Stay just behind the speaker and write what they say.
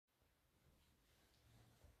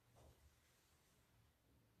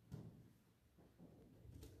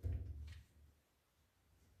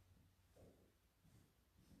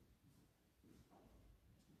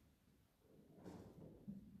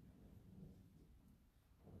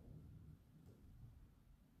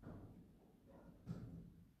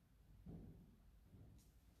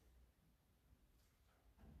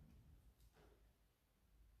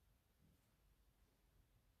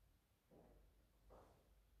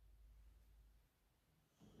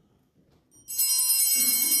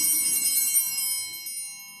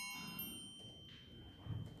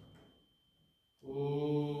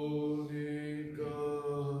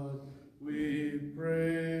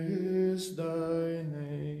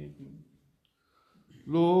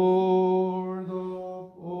Lord of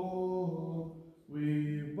all,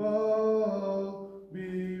 we bow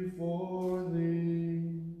before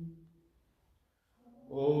thee.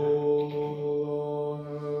 All on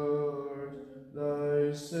earth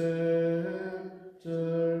thy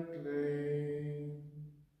scepter claim.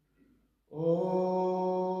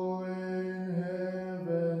 All in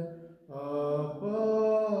heaven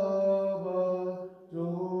above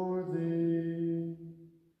adore thee.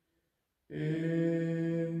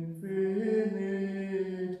 Infinite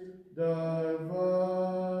thy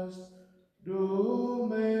vast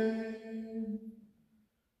domain,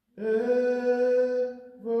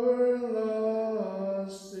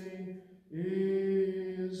 everlasting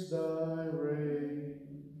is thy reign.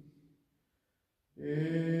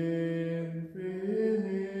 Infinite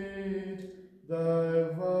thy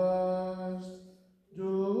vast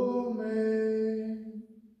domain,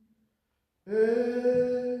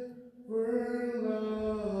 everlasting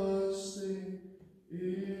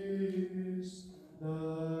is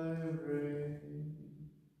thy reign.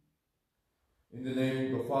 In the name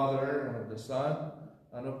of the Father, and of the Son,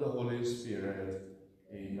 and of the Holy Spirit.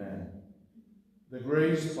 Amen. The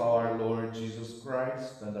grace of our Lord Jesus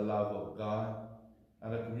Christ, and the love of God,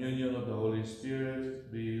 and the communion of the Holy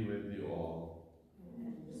Spirit be with you all.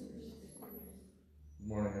 Good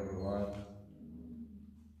morning, everyone.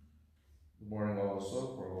 Good morning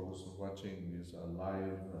also for all those watching this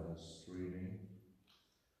live streaming.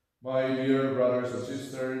 My dear brothers and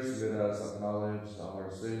sisters, let us acknowledge our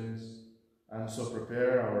sins and so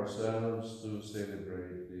prepare ourselves to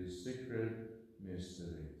celebrate these sacred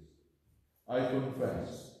mysteries. I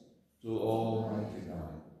confess to Almighty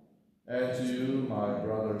God and to you, my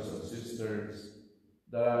brothers and sisters,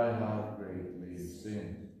 that I have greatly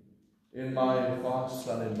sinned in my thoughts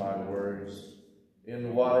and in my words,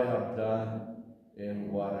 in what I have done,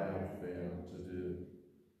 in what I have failed to do,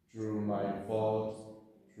 through my fault,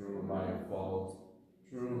 through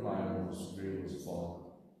my most grievous fault.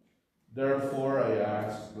 Therefore I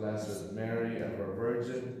ask Blessed Mary, ever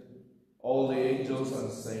Virgin, all the angels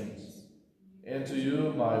and saints, and to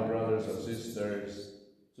you, my brothers and sisters,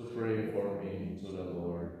 to pray for me to the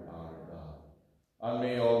Lord our God. And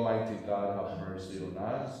may Almighty God have mercy on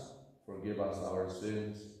us, forgive us our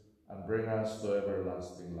sins, and bring us to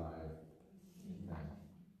everlasting life. Amen.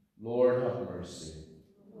 Lord, have mercy.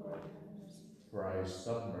 Christ,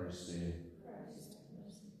 have mercy.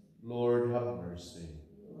 Lord, have mercy.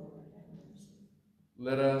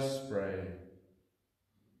 Let us pray.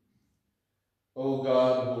 O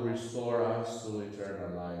God, who restore us to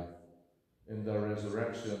eternal life in the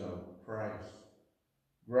resurrection of Christ,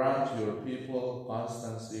 grant your people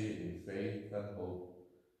constancy in faith and hope,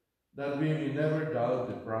 that we may never doubt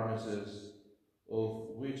the promises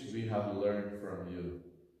of which we have learned from you.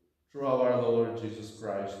 Through our Lord Jesus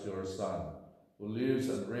Christ, your Son, who lives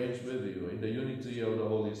and reigns with you in the unity of the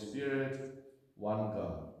Holy Spirit, one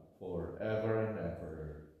God, forever and ever.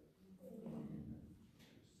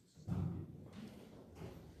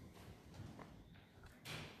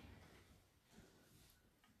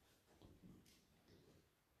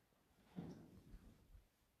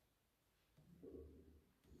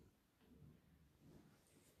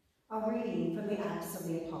 A reading from the Acts of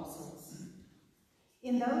the Apostles.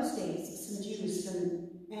 In those days, some Jews from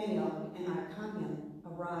Antioch and Iconium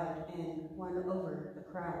arrived and won over the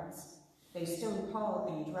crowds. They stoned Paul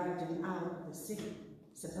and dragged him out of the city,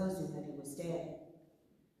 supposing that he was dead.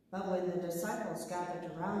 But when the disciples gathered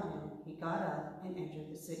around him, he got up and entered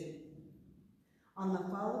the city. On the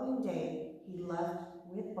following day, he left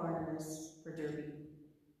with Barnabas for Derbe.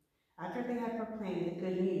 After they had proclaimed the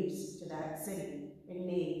good news to that city and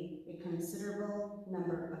made a considerable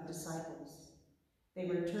number of disciples, they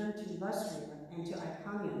returned to Lystra and to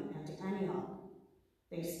Iconium and to Antioch.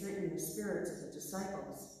 They strengthened the spirits of the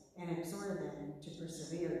disciples and exhorted them to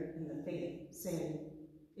persevere in the faith, saying,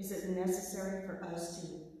 "Is it necessary for us to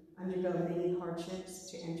undergo many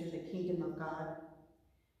hardships to enter the kingdom of God?"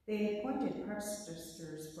 They appointed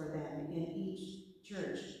preceptors for them in each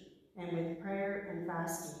church, and with prayer and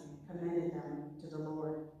fasting commended them to the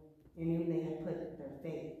Lord, in whom they had put their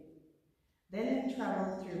faith. Then they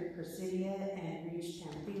traveled through Pisidia and reached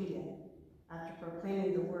Pamphylia. After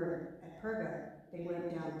proclaiming the word at Perga, they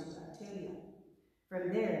went down to Attalia. From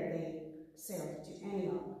there they sailed to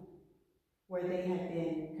Antioch, where they had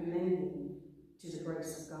been commending to the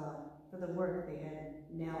grace of God for the work they had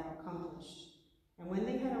now accomplished. And when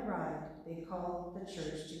they had arrived, they called the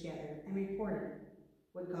church together and reported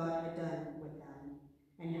what God had done with them,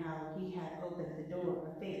 and how he had opened the door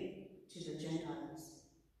of faith to the Gentiles.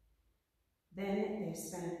 Then they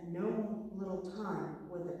spent no little time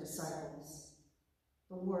with the disciples,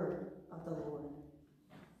 The word of the Lord.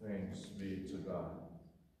 Thanks be to God.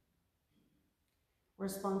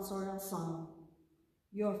 Responsorial Psalm.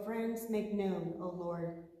 Your friends make known, O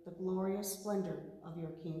Lord, the glorious splendor of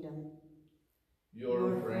your kingdom.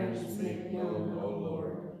 Your friends make known, O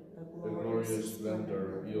Lord, the glorious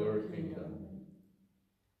splendor of your kingdom.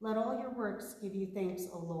 Let all your works give you thanks,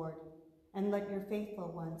 O Lord, and let your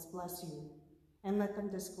faithful ones bless you, and let them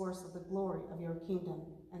discourse of the glory of your kingdom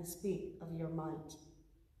and speak of your might.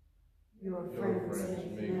 Your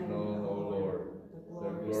friends make known, O Lord, the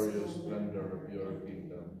glorious splendor of your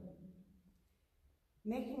kingdom.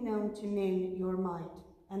 Making known to men your might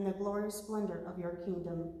and the glorious splendor of your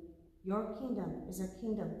kingdom. Your kingdom is a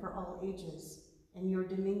kingdom for all ages, and your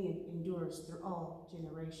dominion endures through all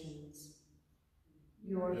generations.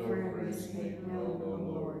 Your friends make known, O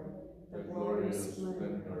Lord, the glorious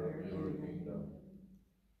splendor of your kingdom.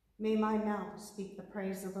 May my mouth speak the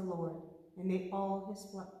praise of the Lord, and may all his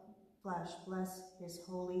flesh bless his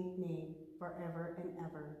holy name forever and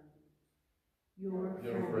ever. Your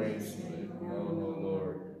friends make known, O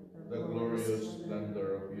Lord, the glorious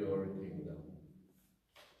splendor of your kingdom.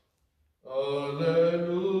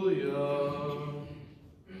 Alleluia,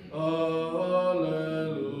 alleluia,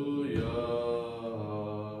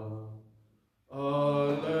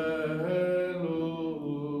 alleluia,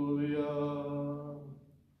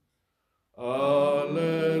 alleluia,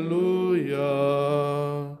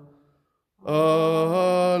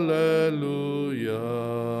 alleluia,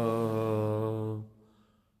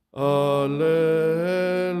 alleluia.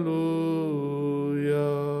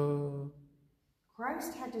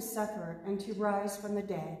 Christ had to suffer and to rise from the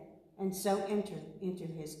dead, and so enter into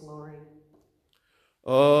his glory.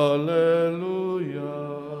 Alleluia,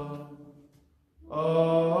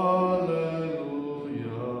 alleluia,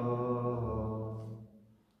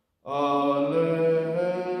 alleluia.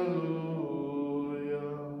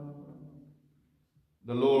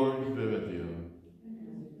 The Lord be with you.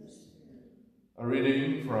 A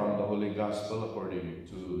reading from the Holy Gospel according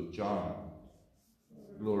to John.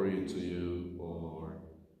 Glory to you, O Lord.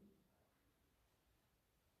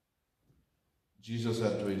 Jesus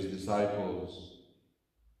said to his disciples,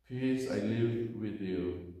 "Peace I leave with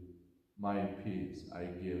you, my peace I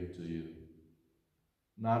give to you.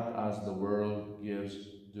 Not as the world gives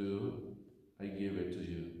do, I give it to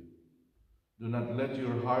you. Do not let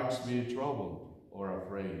your hearts be troubled or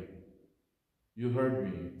afraid. You heard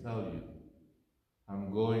me tell you,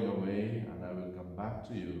 I'm going away and I will come back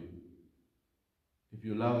to you. If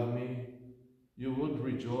you love me, you would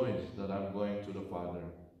rejoice that I'm going to the Father,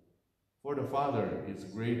 for the Father is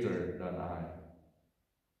greater than I.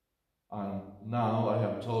 And now I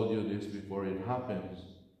have told you this before it happens,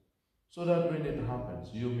 so that when it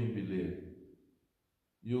happens, you may believe.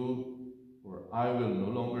 For I will no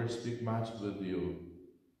longer speak much with you,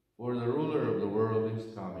 for the ruler of the world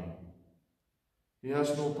is coming. He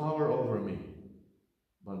has no power over me,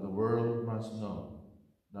 but the world must know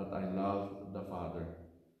that I love the Father,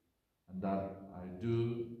 and that I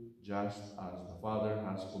do just as the Father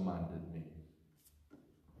has commanded me."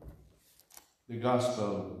 The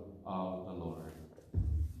Gospel of the Lord.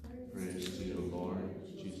 Praise to you, Lord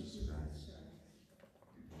Jesus Christ.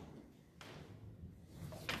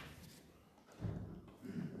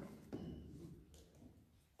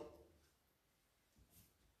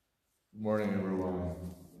 Good morning,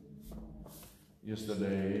 everyone.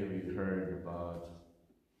 Yesterday we heard about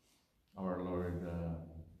our Lord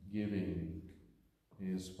giving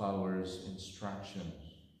his followers instructions,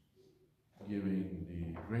 giving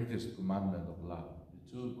the greatest commandment of love, the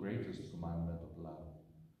two greatest commandments of love,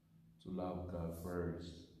 to love God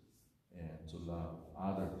first and to love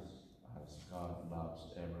others as God loves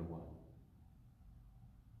everyone.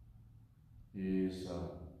 He is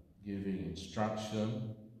giving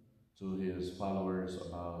instruction to his followers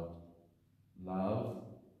about love,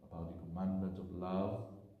 about the commandment of love,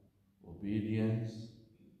 obedience,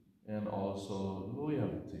 and also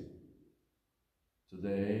loyalty.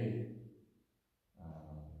 Today,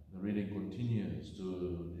 the reading continues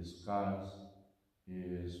to discuss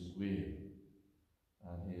his will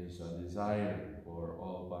and his desire for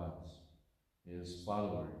all of us, his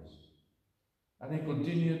followers. And he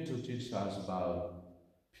continued to teach us about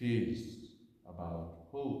peace, about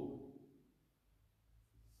hope.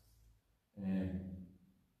 And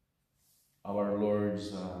our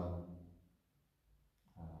Lord's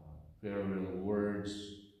farewell words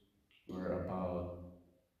were about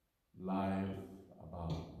life,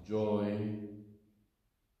 about joy,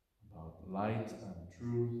 about light and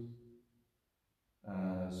truth,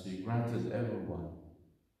 as he granted everyone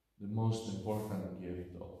the most important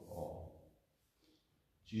gift of all.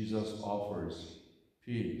 Jesus offers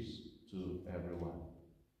peace to everyone.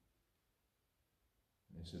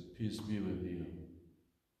 And he said, peace be with you.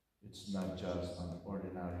 It's not just an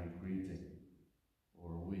ordinary greeting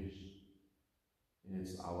or wish.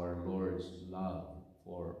 It's our Lord's love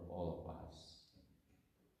for all of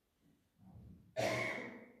us.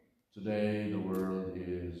 Today the world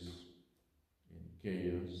is in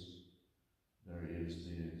chaos. There is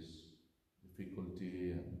this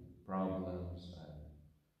difficulty and problems and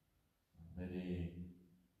many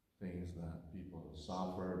things that people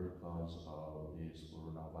suffer because of this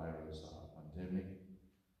coronavirus pandemic.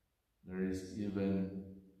 There is even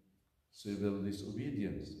civil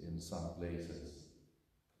disobedience in some places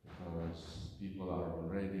because people are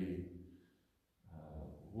already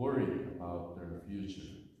worried about their future.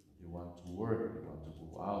 They want to work, they want to go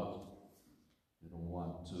out, they don't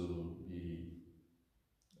want to be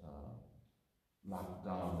locked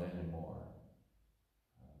down anymore.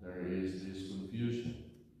 There is this confusion.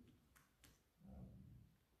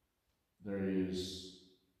 There is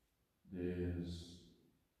this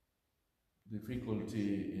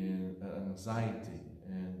difficulty in anxiety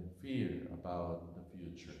and fear about the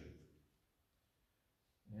future.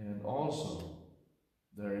 And also,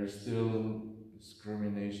 there is still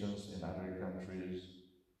discriminations in other countries.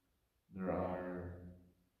 There are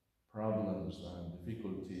problems and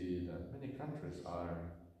difficulty that many countries are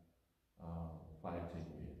fighting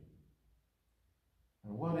with.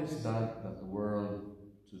 And what is that the world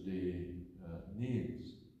today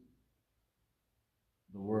needs?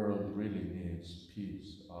 The world really needs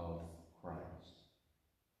peace of Christ.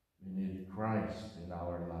 We need Christ in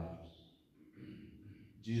our lives.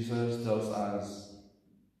 Jesus tells us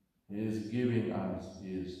He is giving us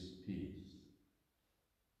His peace.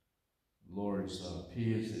 Lord's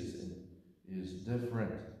peace is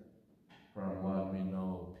different from what we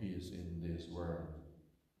know peace in this world.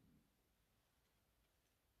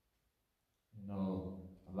 You know,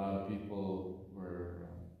 a lot of people were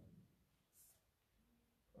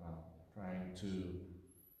trying to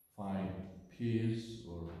find peace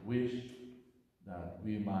or wish that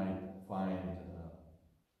we might find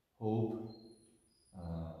hope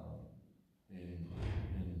in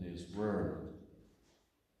this world.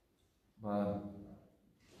 But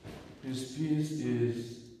His peace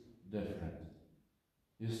is different.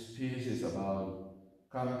 His peace is about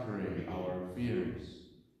conquering our fears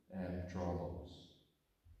and troubles.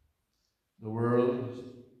 The world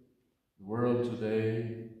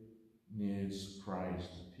today needs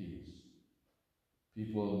Christ's peace.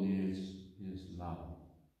 People need His love.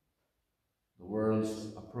 The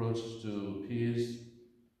world's approach to peace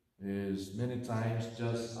is many times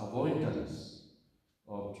just avoidance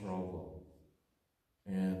of trouble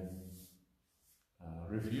and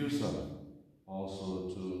refusal also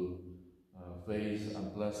to face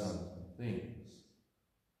unpleasant things.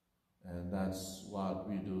 And that's what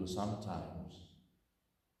we do sometimes.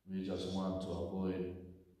 We just want to avoid,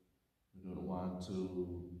 we don't want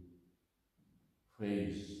to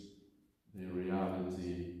face the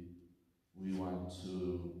reality. We want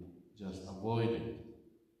to just avoid it,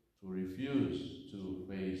 to refuse to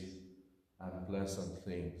face unpleasant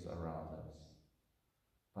things around us.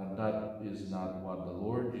 But that is not what the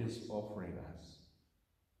Lord is offering us.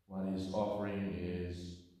 What He's offering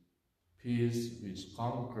is peace which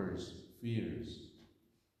conquers fears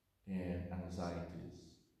and anxieties.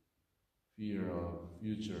 Fear of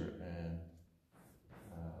future and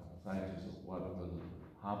anxieties of what will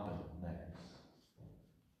happen next.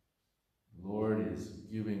 The Lord is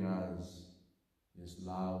giving us His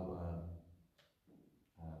love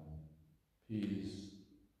and peace.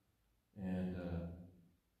 And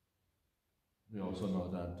we also know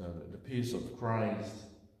that the peace of Christ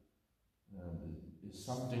is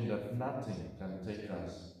something that nothing can take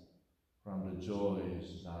us from the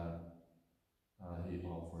joys that He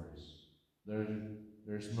offers.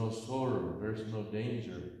 There's no sorrow, there's no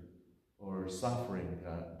danger or suffering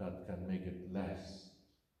that can make it less.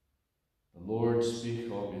 The Lord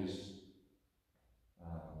speaks of His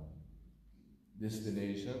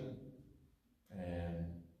destination and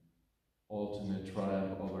ultimate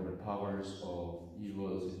triumph over the powers of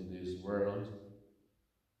evils in this world,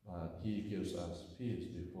 but He gives us peace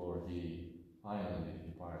before He finally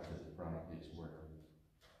departed from this world.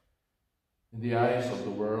 In the eyes of the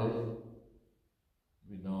world,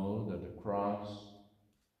 we know that the cross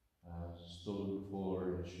stood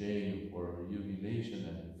for shame, for humiliation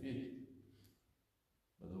and defeat.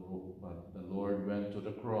 But the Lord went to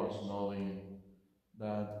the cross knowing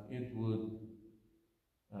that it would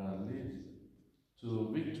lead to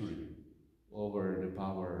victory over the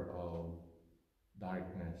power of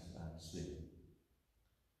darkness and sin.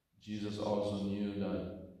 Jesus also knew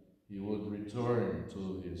that he would return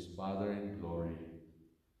to his Father in glory,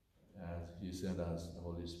 and he sent us the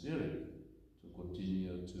Holy Spirit to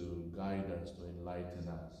continue to guide us, to enlighten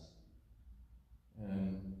us.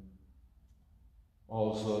 And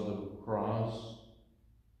also the cross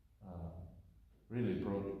really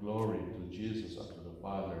brought glory to Jesus and to the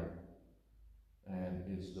Father, and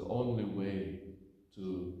it's the only way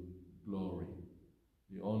to glory,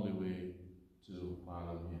 the only way to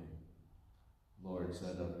follow him. Lord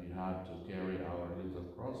said that we have to carry our little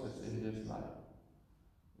crosses in this life.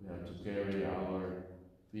 We have to carry our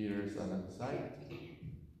fears and anxiety.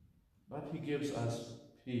 But he gives us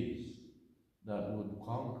peace that would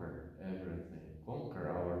conquer everything, conquer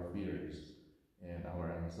our fears and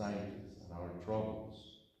our anxieties and our troubles.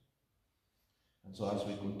 And so as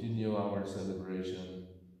we continue our celebration,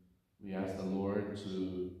 we ask the Lord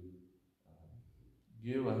to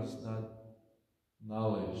give us that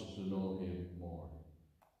knowledge to know him more.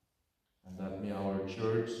 And that may our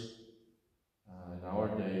church in our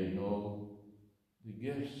day know the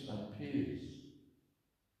gifts and peace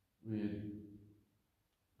with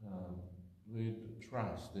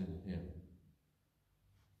trust in him.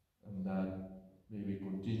 And that may we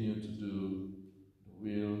continue to do the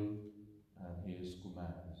will and his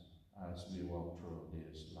commands as we walk through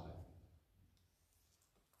this life.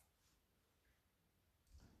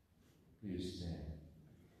 Please stand.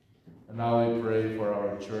 And now we pray for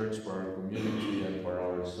our church, for our community, and for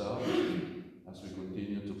ourselves, as we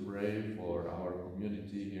continue to pray for our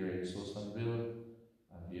community here in Susanville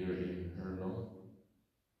and here in Herlo.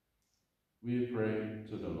 We pray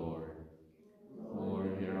to the Lord.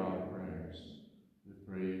 Lord, hear our prayers. We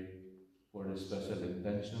pray for the special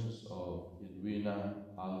intentions of Edwina,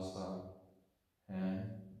 Alsa, and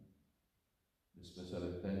the special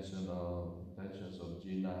intentions of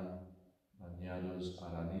Gina, Bañados,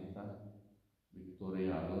 Aranita,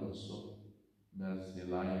 Victoria Alonso, Mercy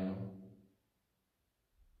Lino.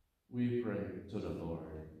 We pray to the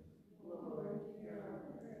Lord. Lord, hear our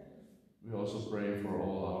prayers. We also pray for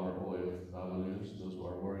all our OFWs, those who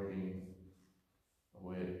are working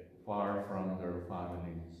away far from their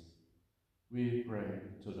families. We pray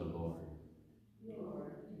to the Lord.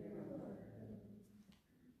 Lord, hear our prayers.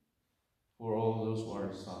 For all those who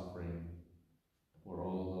are suffering, for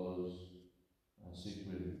all those sick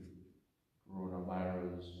with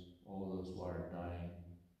coronavirus, all those who are dying,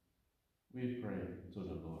 we pray to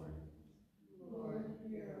the Lord. Lord,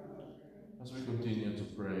 hear our prayers. As we continue to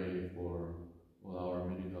pray for all our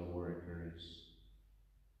medical workers,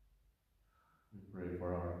 we pray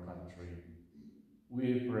for our country,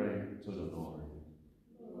 we pray to the Lord.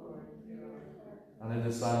 Lord, hear our prayers. And in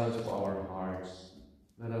the silence of our hearts,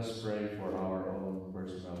 let us pray for our own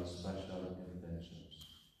personal special intentions.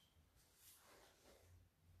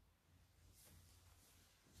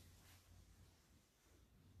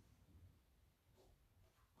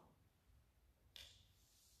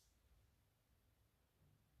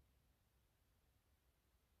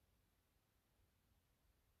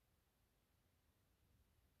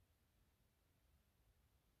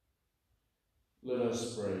 Let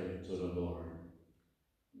us pray to the Lord.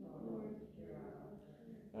 Lord, hear our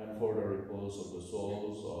prayers. And for the repose of the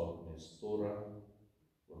souls of Nestora,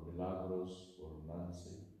 for Milagros, for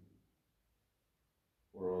Nancy,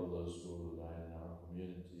 for all those who died in our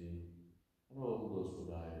community, and all those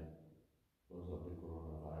who died because of the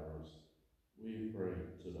coronavirus, we pray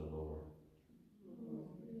to the Lord. Lord,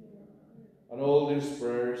 hear our prayers. And all these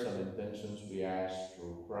prayers and intentions we ask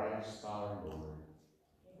through Christ our Lord.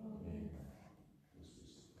 Amen. Please be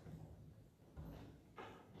seated.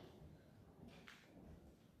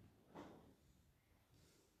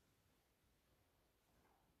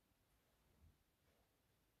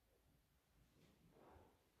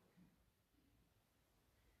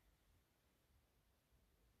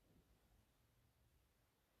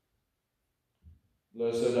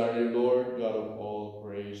 Blessed are you, Lord, God of all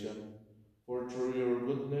creation, for through your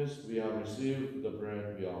goodness we have received the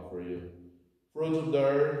bread we offer you. Fruit of the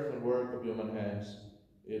earth and work of human hands,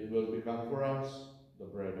 it will become for us the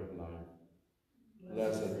bread of life.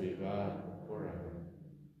 Blessed be God forever.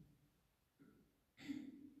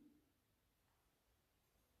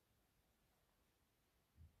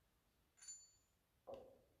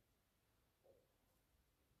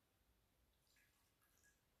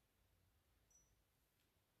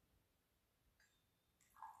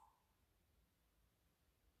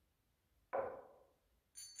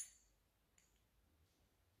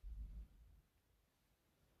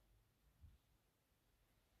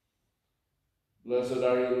 Blessed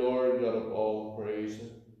are you, Lord, God of all creation,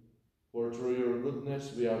 for through your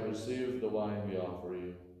goodness we have received the wine we offer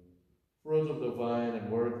you. fruit of the vine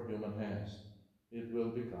and work of human hands, it will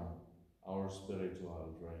become our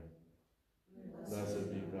spiritual drink.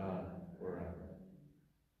 Blessed be God forever.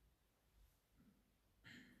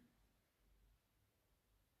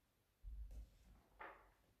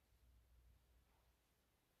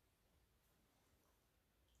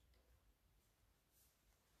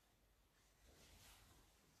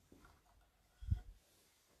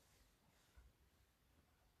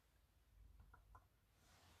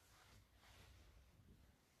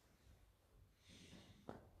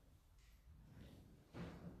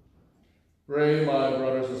 Pray, my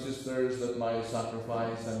brothers and sisters, that my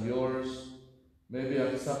sacrifice and yours may be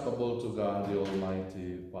acceptable to God the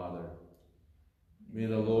Almighty Father. May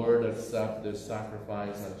the Lord accept this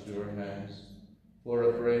sacrifice at your hands for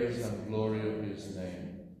the praise and glory of his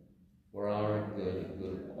name, for our good and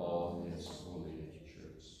good of all his holy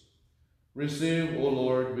church. Receive, O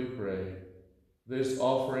Lord, we pray, these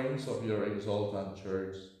offerings of your exultant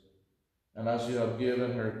church, and as you have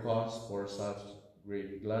given her cause for such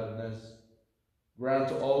great gladness,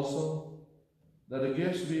 grant also that the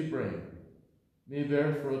gifts we bring may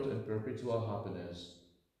bear fruit in perpetual happiness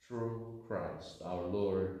through Christ our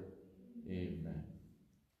Lord. Amen.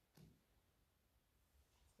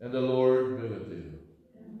 And the Lord be with you.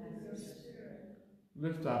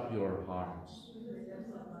 Lift up your hearts.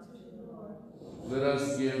 Let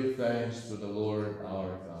us give thanks to the Lord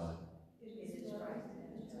our God.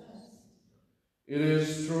 It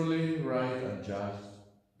is truly right and just,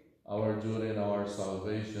 our duty and our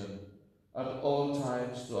salvation, at all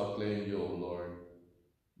times to acclaim you, O Lord,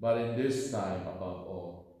 but in this time above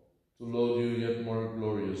all, to laud you yet more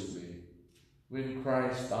gloriously, when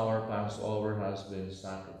Christ our Passover has been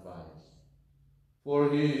sacrificed. For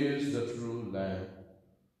he is the true Lamb,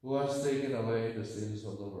 who has taken away the sins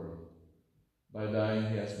of the world. By dying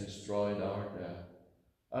he has destroyed our death,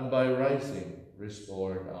 and by rising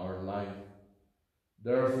restored our life.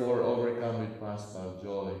 Therefore, overcome with paschal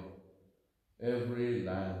joy, every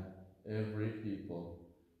land, every people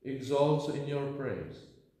exalts in your praise,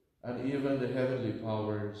 and even the heavenly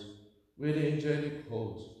powers with the angelic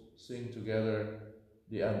host sing together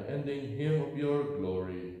the unending hymn of your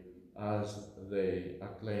glory as they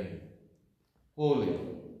acclaim. Holy,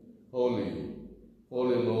 holy,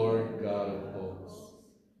 holy Lord God of hosts,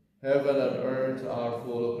 heaven and earth are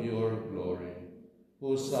full of your glory.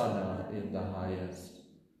 Hosanna in the highest.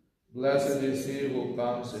 Blessed is he who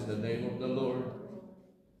comes in the name of the Lord.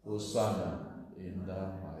 Hosanna in the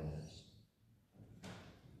highest.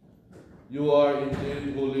 You are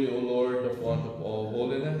indeed holy, O Lord, the font of all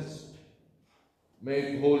holiness.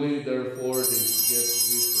 Make holy, therefore, these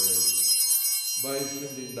gifts, we pray, by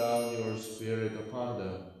sending down your Spirit upon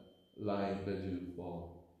them like the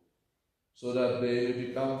dewfall, so that they may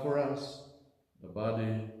become for us the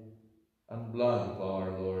body and blood of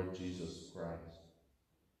our Lord Jesus Christ.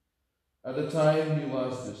 At the time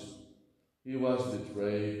he was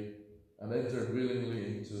betrayed and entered willingly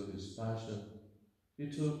into his passion, he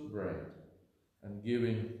took bread, and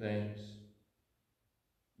giving thanks,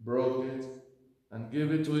 broke it, and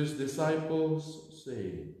gave it to his disciples,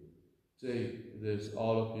 saying, Take this,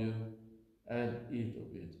 all of you, and eat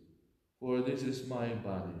of it, for this is my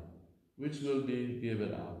body, which will be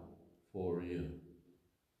given up for you.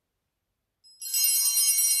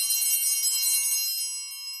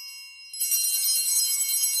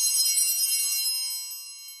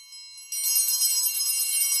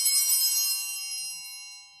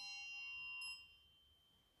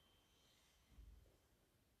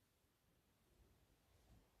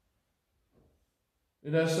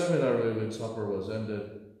 In a similar way, when supper was ended,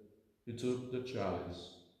 he took the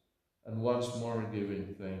chalice, and once more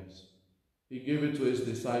giving thanks, he gave it to his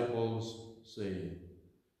disciples, saying,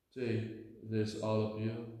 Take this, all of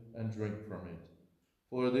you, and drink from it.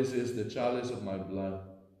 For this is the chalice of my blood,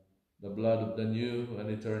 the blood of the new and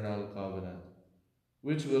eternal covenant,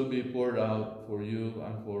 which will be poured out for you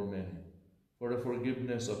and for many, for the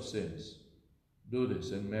forgiveness of sins. Do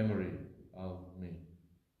this in memory of me.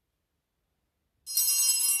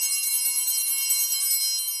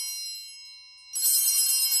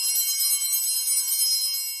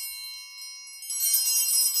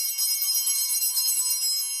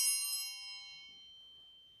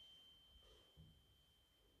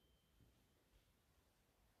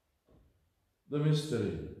 The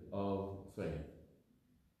mystery of faith.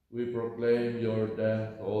 We proclaim your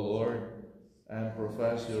death, O Lord, and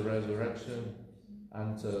profess your resurrection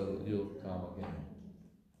until you come again.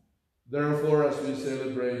 Therefore, as we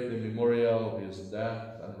celebrate the memorial of his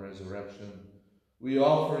death and resurrection, we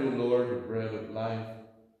offer you, Lord, the bread of life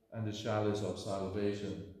and the chalice of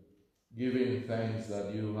salvation. giving thanks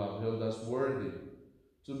that you have held us worthy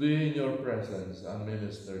to be in your presence and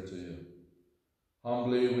minister to you.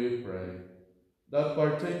 Humbly we pray that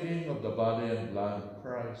partaking of the body and blood of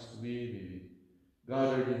Christ we may be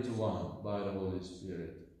gathered into one by the Holy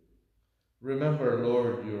Spirit. Remember,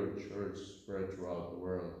 Lord, your church spread throughout the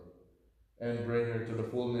world, and bring her to the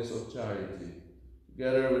fullness of charity,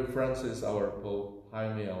 together with Francis our Pope,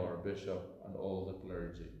 Jaime our Bishop, and all the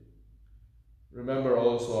clergy. Remember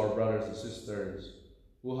also our brothers and sisters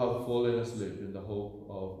who have fallen asleep in the hope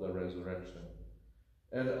of the resurrection,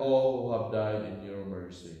 and all who have died in your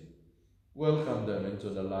mercy. Welcome them into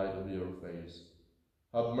the light of your face.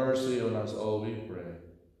 Have mercy on us all, we pray,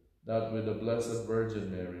 that with the Blessed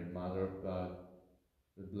Virgin Mary, Mother of God,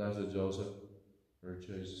 with blessed Joseph, her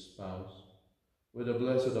chaste spouse, with the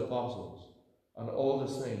blessed apostles, and all the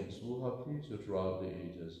saints who have pleased you throughout the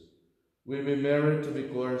ages, we may merit to be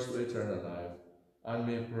heirs to eternal life, and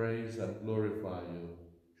may praise and glorify you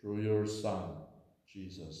through your Son,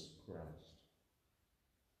 Jesus Christ.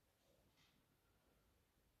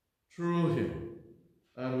 Through him,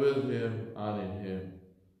 and with him, and in him,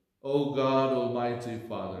 O God, Almighty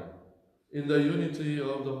Father, in the unity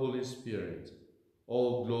of the Holy Spirit,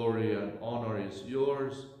 all glory and honor is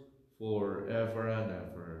yours forever and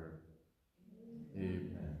ever.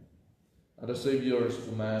 Amen. At the Savior's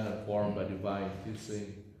command and formed by divine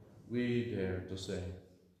teaching, we dare to say,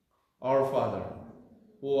 Our Father,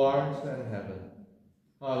 who art in heaven,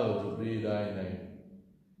 hallowed be thy name.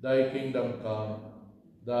 Thy kingdom come,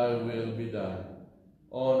 thy will be done,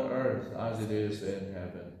 on earth as it is in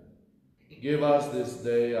heaven. Give us this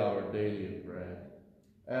day our daily bread,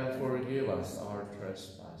 and forgive us our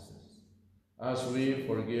trespasses, as we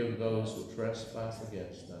forgive those who trespass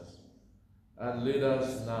against us. And lead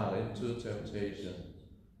us not into temptation,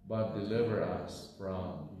 but deliver us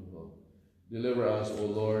from evil. Deliver us, O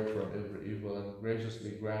Lord, from every evil, and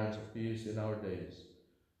graciously grant peace in our days,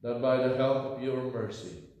 that by the help of your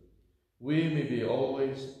mercy we may be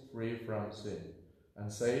always free from sin,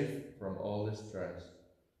 and safe from all distress,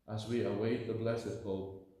 as we await the blessed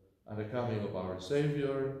hope and the coming of our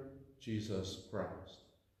Savior, Jesus Christ.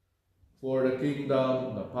 For the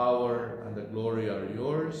kingdom, the power, and the glory are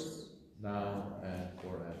yours, now and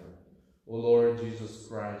forever. O Lord Jesus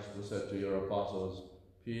Christ, who said to your apostles,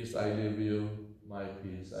 Peace I leave you, my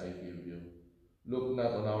peace I give you. Look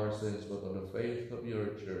not on our sins, but on the faith of your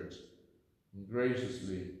church, and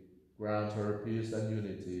graciously grant her peace and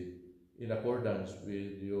unity in accordance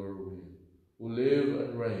with your will, who live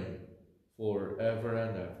and reign forever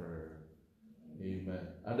and ever. Amen.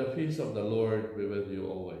 And the peace of the Lord be with you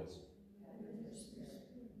always.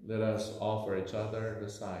 Let us offer each other the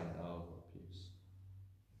sign of peace.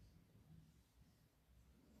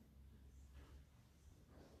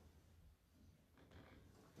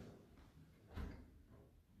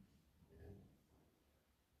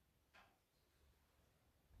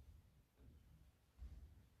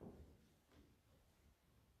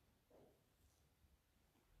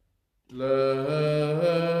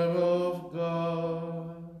 Lamb of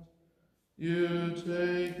God, you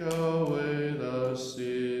take away the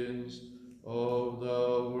sins of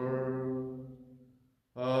the world.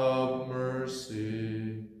 Have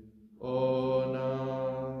mercy on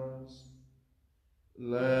us.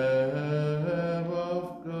 Lamb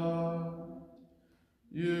of God,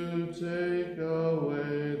 you take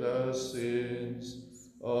away the sins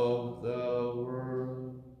of the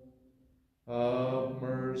world. Have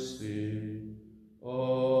mercy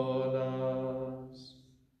on us.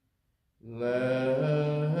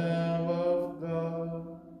 Lamb of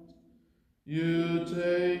God, you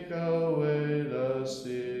take away the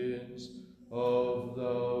sins of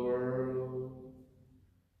the world.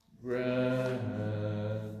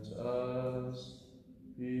 Grant us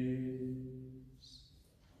peace.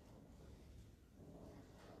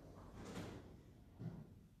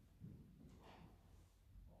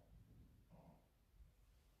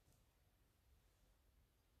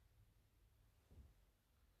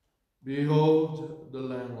 Behold the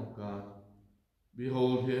Lamb of God.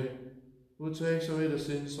 Behold him who takes away the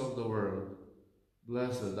sins of the world.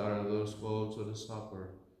 Blessed are those called to the supper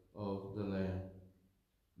of the Lamb.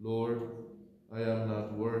 Lord, I am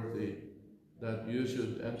not worthy that you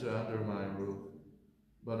should enter under my roof,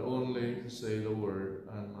 but only say the word,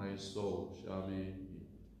 and my soul shall be healed.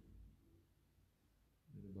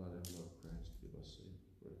 May the body and blood of Christ give us safe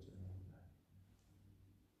for eternal life.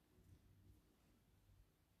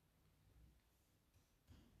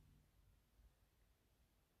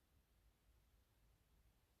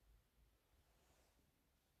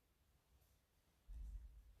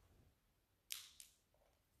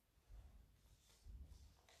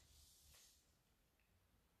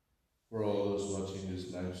 For all those watching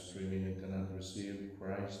this live streaming and cannot receive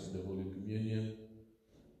Christ in the Holy Communion,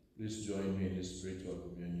 please join me in the spiritual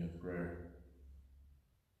communion prayer.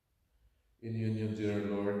 In union, dear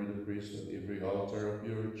Lord, with the priest at every altar of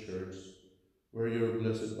your church, where your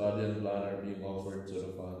blessed body and blood are being offered to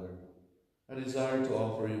the Father, I desire to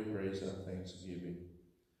offer you praise and thanksgiving.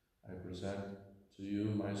 I present to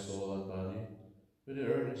you my soul and body with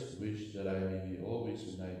the earnest wish that I may be always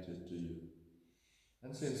united to you.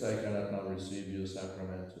 And since I cannot now receive you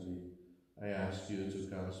sacramentally, I ask you to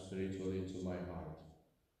come spiritually to my heart.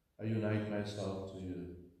 I unite myself to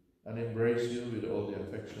you and embrace you with all the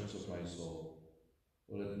affections of my soul.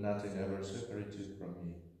 O let nothing ever separate you from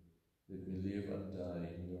me. Let me live and die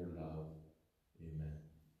in your love. Amen.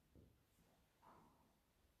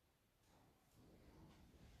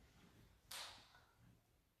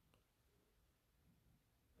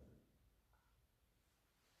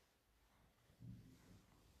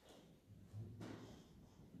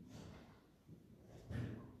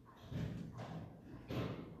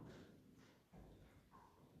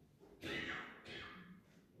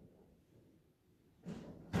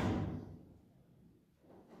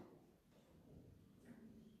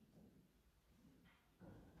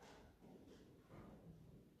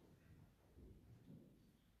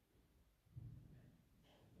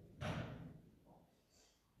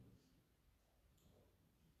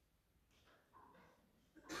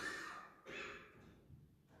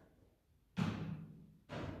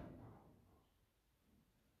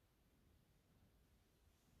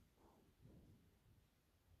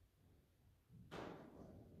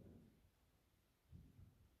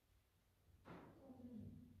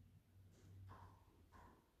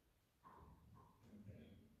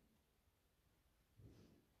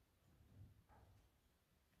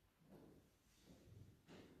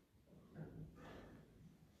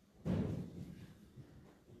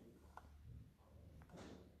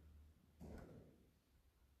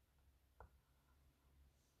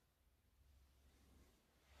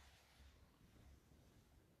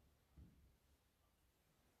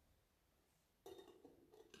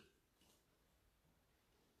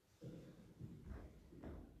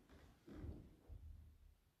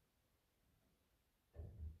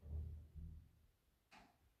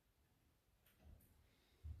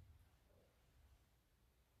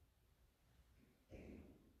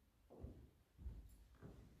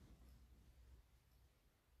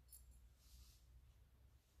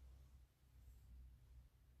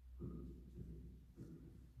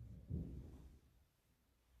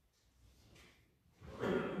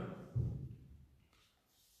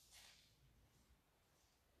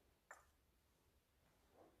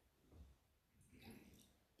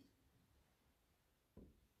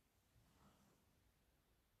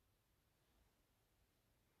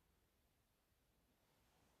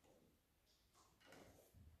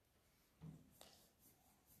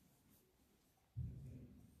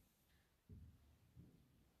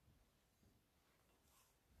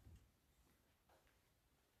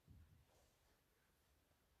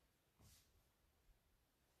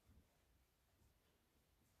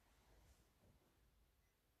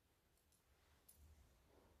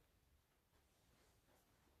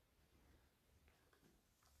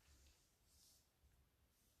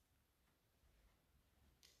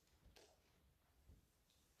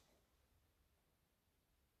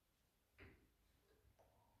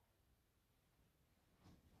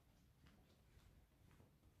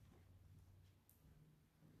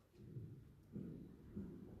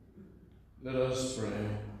 Let us pray.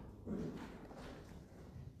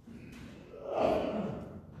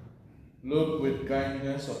 Look with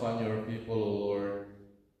kindness upon your people, O Lord,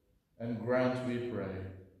 and grant, we pray,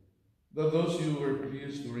 that those you were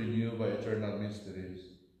pleased to renew by eternal mysteries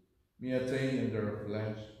may attain in their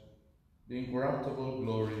flesh the incorruptible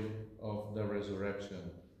glory of the resurrection,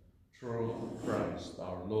 through Christ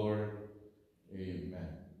our Lord.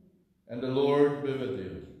 Amen. And the Lord be with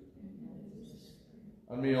you.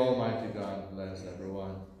 And may Almighty God bless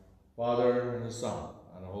everyone, Father, and the Son,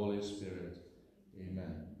 and the Holy Spirit.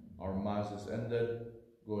 Amen. Our Mass is ended.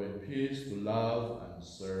 Go in peace to love and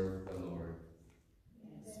serve the Lord.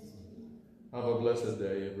 Have a blessed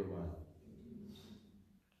day, everyone.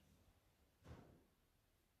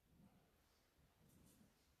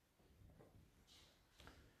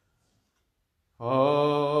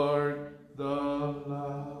 Hark the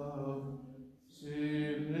loud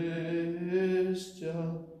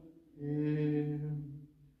celestial hymn,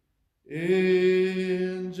 angels,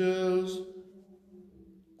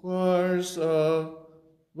 choirs above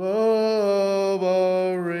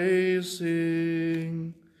are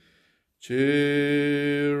raising, cherubim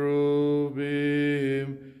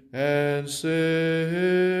and and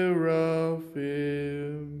seraphim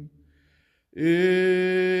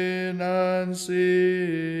in unceasing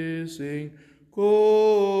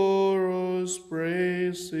chorus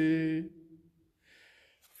praising,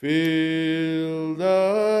 fill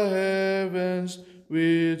the heavens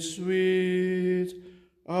with sweet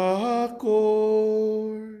accords.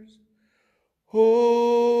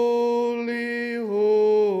 Holy,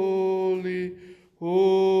 holy,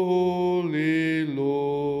 holy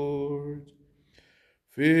Lord,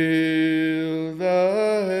 fill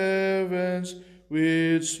the heavens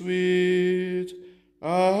with sweet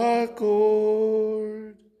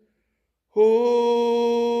accord. Holy,